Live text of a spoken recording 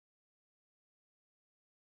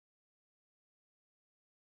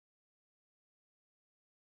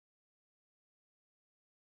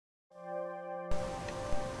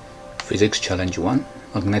Physics Challenge 1,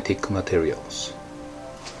 Magnetic Materials.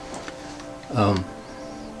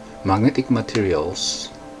 Magnetic materials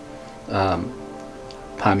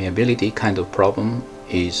permeability kind of problem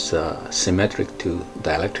is symmetric to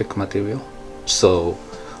dielectric material, so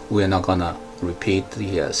we're not gonna repeat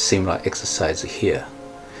the similar exercise here.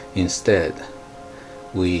 Instead,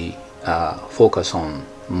 we focus on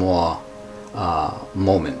more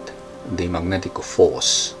moment, the magnetic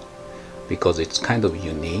force, because it's kind of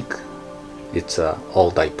unique. It's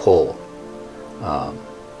all dipole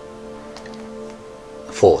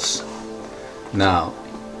force. Now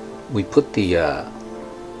we put the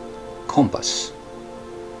compass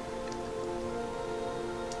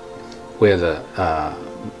where the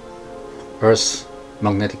Earth's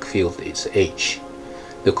magnetic field is H.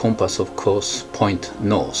 The compass of course point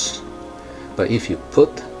north, but if you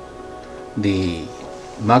put the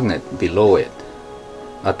magnet below it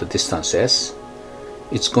at the distance S,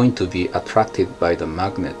 it's going to be attracted by the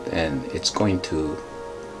magnet and it's going to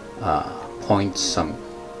point some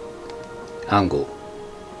angle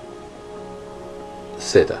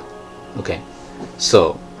theta. Okay,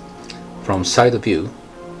 so from side view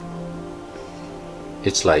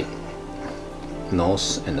it's like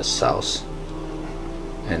north and the south,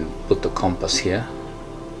 and put the compass here,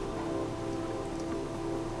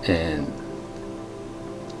 and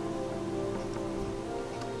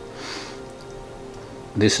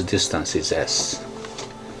this distance is S.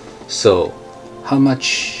 So how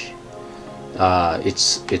much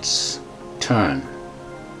its turn,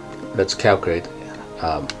 let's calculate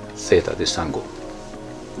theta, this angle,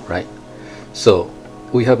 right? So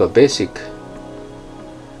we have a basic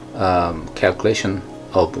calculation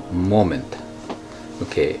of moment.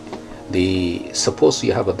 Okay, suppose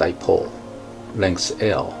you have a dipole length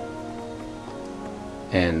L,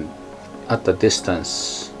 and at the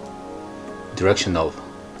distance direction of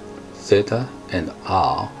theta and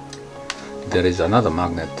R there is another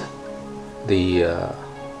magnet, the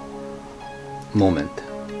moment.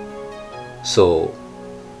 So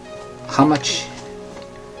how much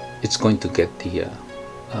it's going to get the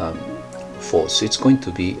force? It's going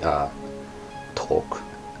to be torque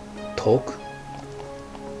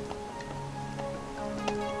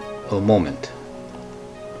or moment.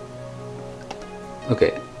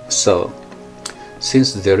 Okay, so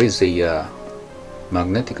since there is a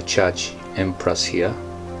magnetic charge M plus here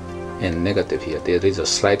and negative here, there is a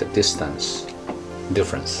slight distance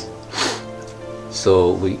difference.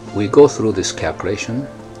 So we go through this calculation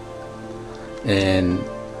and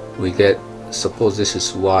we get, suppose this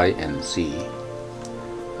is Y and Z.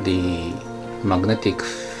 The magnetic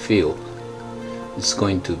field is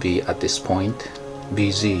going to be at this point.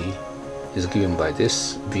 BZ is given by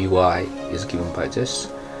this, By is given by this.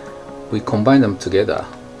 We combine them together,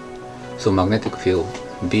 so magnetic field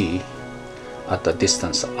B at the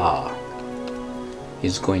distance R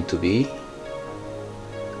is going to be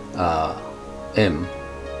M.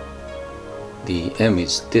 The M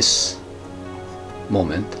is this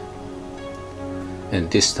moment and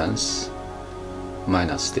distance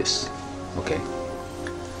minus this. Okay,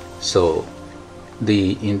 so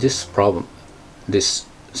in this problem, this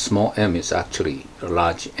small m is actually a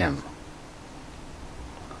large M,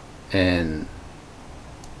 and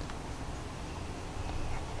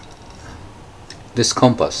this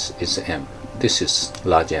compass is M, this is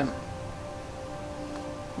large M.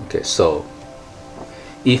 Okay, so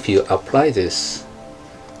if you apply this,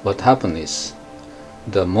 what happens is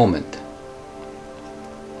the moment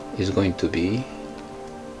is going to be,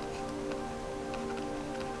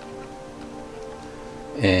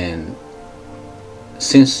 and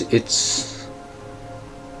since it's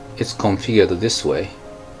configured this way,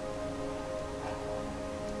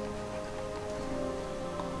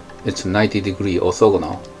 it's 90-degree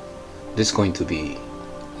orthogonal, this is going to be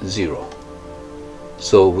 0.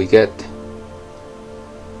 So we get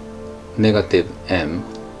negative M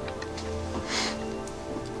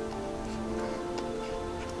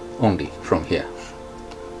only from here,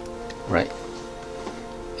 right?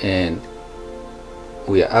 And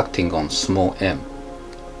we are acting on small m,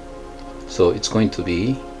 so it's going to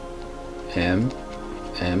be M,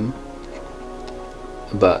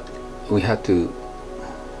 but we have to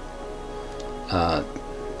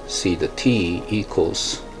see the T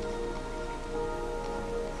equals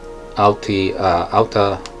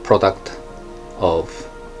outer product of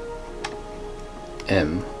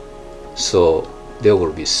M, so there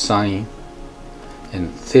will be sine,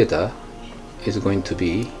 and theta is going to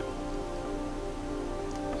be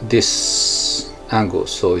this angle,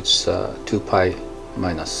 so it's 2 pi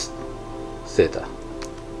minus theta,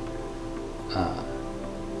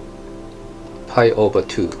 pi over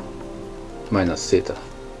 2 minus theta.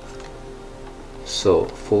 So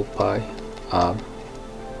 4 pi r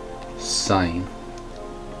sine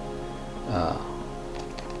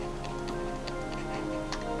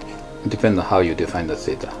depends on how you define the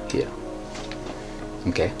theta here.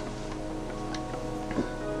 Okay,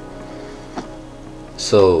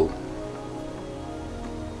 so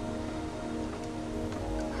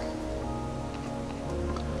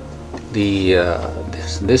the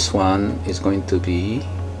this one is going to be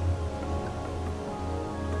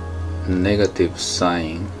negative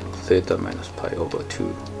sine theta minus pi over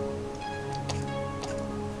 2.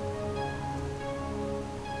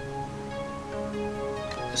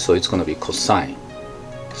 So it's going to be cosine.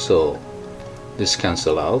 So this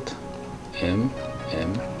cancel out. M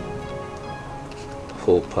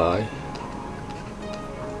 4 pi.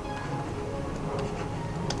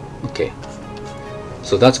 Okay.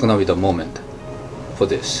 So that's going to be the moment for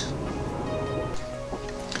this.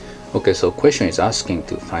 Okay, so question is asking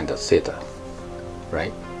to find the theta,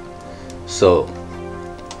 right? So,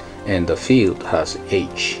 and the field has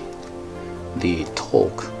H. The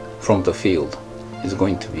torque from the field is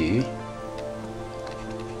going to be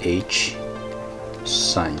H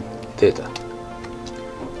sine theta.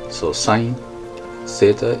 So sine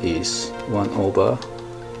theta is 1 over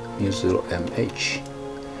mu 0 mh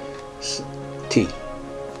t,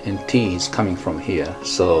 and t is coming from here,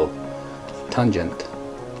 so tangent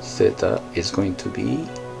theta is going to be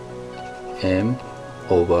m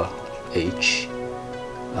over h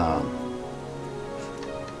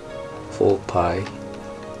 4 pi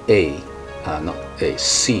a, not a,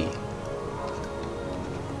 c,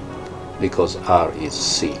 because r is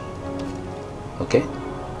c. Okay,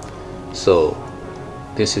 so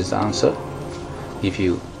this is the answer. If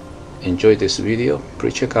you enjoyed this video,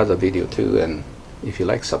 please check out the video too, and if you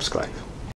like, subscribe.